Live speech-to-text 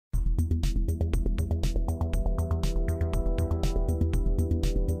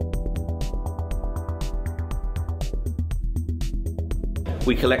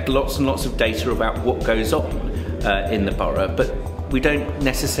We collect lots and lots of data about what goes on in the borough, but we don't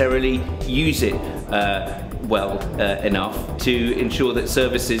necessarily use it enough to ensure that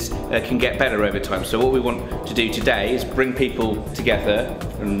services can get better over time. So what we want to do today is bring people together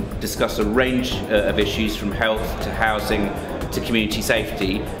and discuss a range of issues from health to housing to community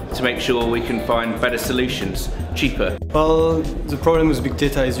safety to make sure we can find better solutions, cheaper. Well, the problem with big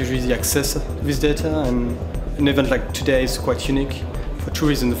data is usually the access to this data, and an event like today is quite unique for two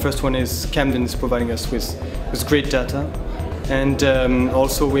reasons. The first one is Camden is providing us with great data, and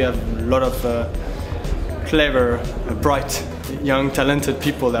also we have a lot of clever, bright, young, talented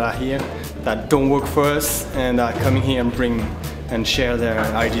people that are here that don't work for us and are coming here and bring and share their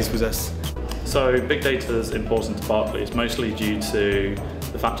ideas with us. So big data is important to Barclay. It's mostly due to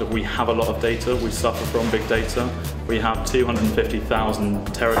the fact that we have a lot of data. We suffer from big data. We have 250,000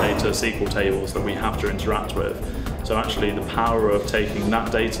 teradata SQL tables that we have to interact with. So actually the power of taking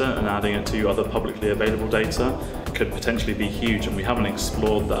that data and adding it to other publicly available data could potentially be huge, and we haven't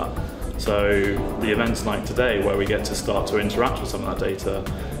explored that. So the events like today, where we get to start to interact with some of that data,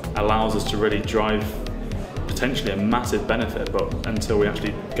 allows us to really drive potentially a massive benefit, but until we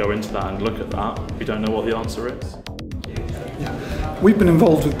actually go into that and look at that, we don't know what the answer is. Yeah. We've been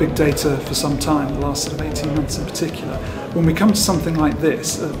involved with big data for some time, the last sort of 18 months in particular. When we come to something like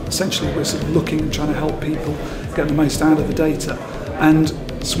this, essentially we're sort of looking and trying to help people get the most out of the data. And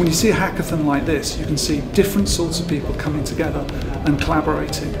so when you see a hackathon like this, you can see different sorts of people coming together and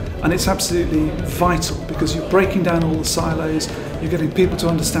collaborating. And it's absolutely vital because you're breaking down all the silos, you're getting people to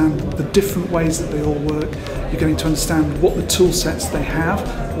understand the different ways that they all work, you're getting to understand what the tool sets they have,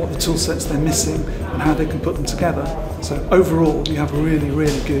 what the tool sets they're missing, and how they can put them together. So overall, you have a really,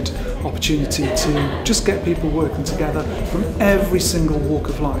 really good opportunity to just get people working together from every single walk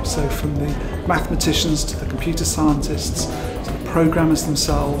of life. So from the mathematicians to the computer scientists, to the programmers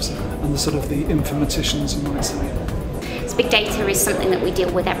themselves, and the sort of the informaticians, you might say. So big data is something that we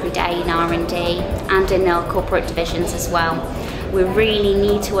deal with every day in R&D and in our corporate divisions as well. We really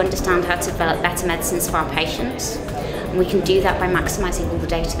need to understand how to develop better medicines for our patients, and we can do that by maximising all the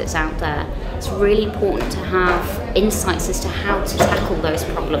data that's out there. It's really important to have insights as to how to tackle those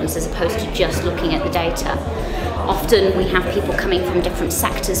problems as opposed to just looking at the data. Often we have people coming from different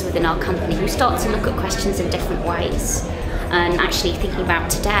sectors within our company who start to look at questions in different ways. And actually thinking about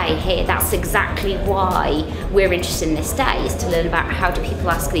today here, that's exactly why we're interested in this day, is to learn about how do people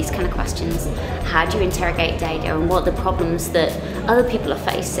ask these kind of questions, how do you interrogate data, and what are the problems that other people are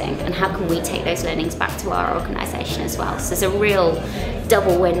facing, and how can we take those learnings back to our organisation as well. So there's a real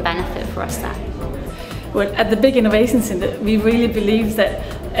double win benefit for us there. Well, at the Big Innovation Centre, we really believe that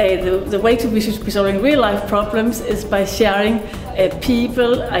the way we should be solving real life problems is by sharing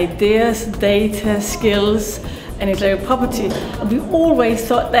people, ideas, data, skills, and intellectual property. And we always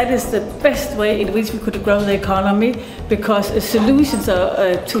thought that is the best way in which we could grow the economy, because solutions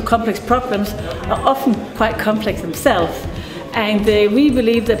to complex problems are often quite complex themselves. And we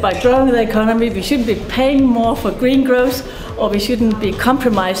believe that by growing the economy, we shouldn't be paying more for green growth, or we shouldn't be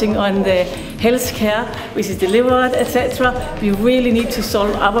compromising on the healthcare which is delivered, etc. We really need to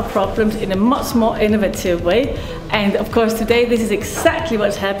solve our problems in a much more innovative way. And of course today this is exactly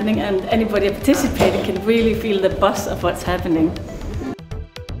what's happening, and anybody participating can really feel the buzz of what's happening.